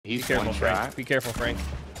He's Be careful, one Frank. shot. Be careful, Frank.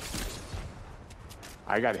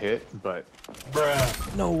 I got hit, but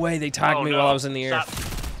Bruh. No way, they tagged me while I was in the air.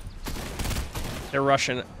 Stop. They're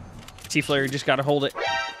rushing. T-Flare, you just gotta hold it.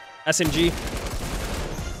 SMG.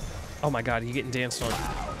 Oh my god, you getting danced on.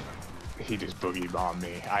 he just boogie bombed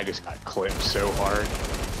me. I just got clipped so hard.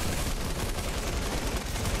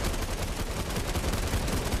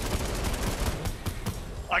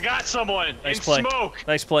 I got someone Nice in play. smoke.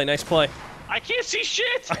 Nice play, nice play. I can't see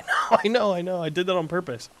shit. I know. I did that on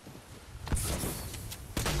purpose.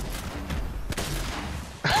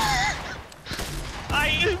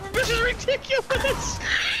 This is ridiculous.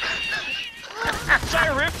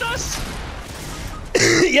 Sorry, ripped us?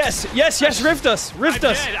 yes, rift us. Rift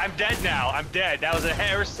us. I'm dead now. I'm dead. That was a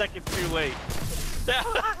hair second too late. That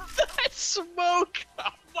smoke. Oh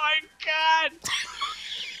my god.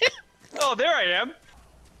 Oh, there I am.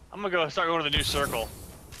 I'm gonna start going to the new circle.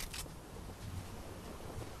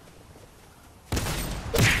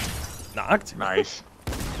 Knocked. Nice.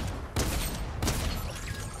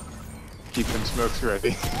 Keep them smokes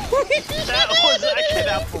ready. I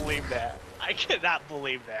cannot believe that. I cannot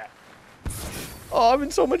believe that. Oh, I'm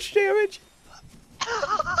in so much damage.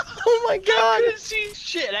 Oh my I god. couldn't see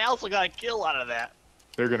shit. I also got a kill out of that.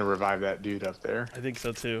 They're gonna revive that dude up there. I think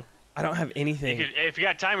so too. I don't have anything. If you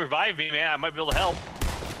got time, revive me, man. I might be able to help.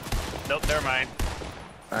 Nope, never mind.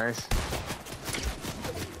 Nice.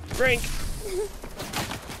 Brink.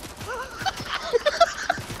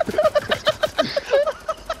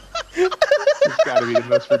 It's gotta be the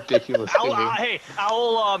most ridiculous thing. Hey,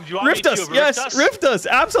 Owl, do you want Rift me us. to Yes, us? rift us.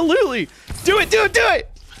 Absolutely. Do it. Did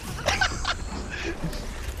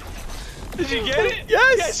you get it?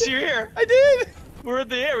 Yes. Yes, you're here. I did. We're in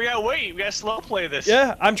the air. We gotta wait. We gotta slow play this.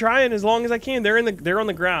 Yeah, I'm trying as long as I can. They're on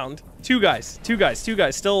the ground. Two guys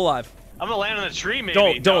still alive. I'm gonna land on the tree,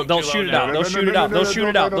 maybe. Don't shoot it out. Don't shoot it out. Don't shoot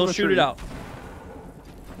it out. Don't shoot it out.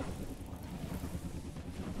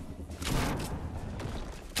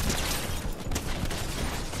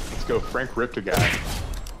 Let's go. Frank ripped a guy.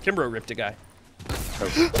 Kimbro ripped a guy.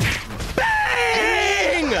 Oh.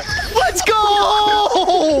 Bang! Let's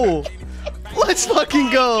go! Let's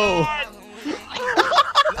fucking go!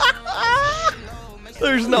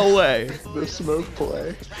 There's no way. The smoke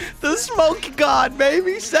play. The smoke god,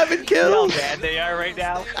 baby. 7 kills. How bad they are right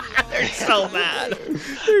now. They're so mad.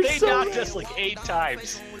 They knocked us like 8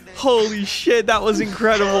 times. Holy shit, that was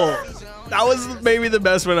incredible. That was maybe the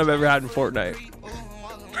best one I've ever had in Fortnite.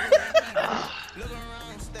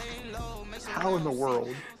 How in the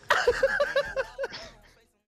world?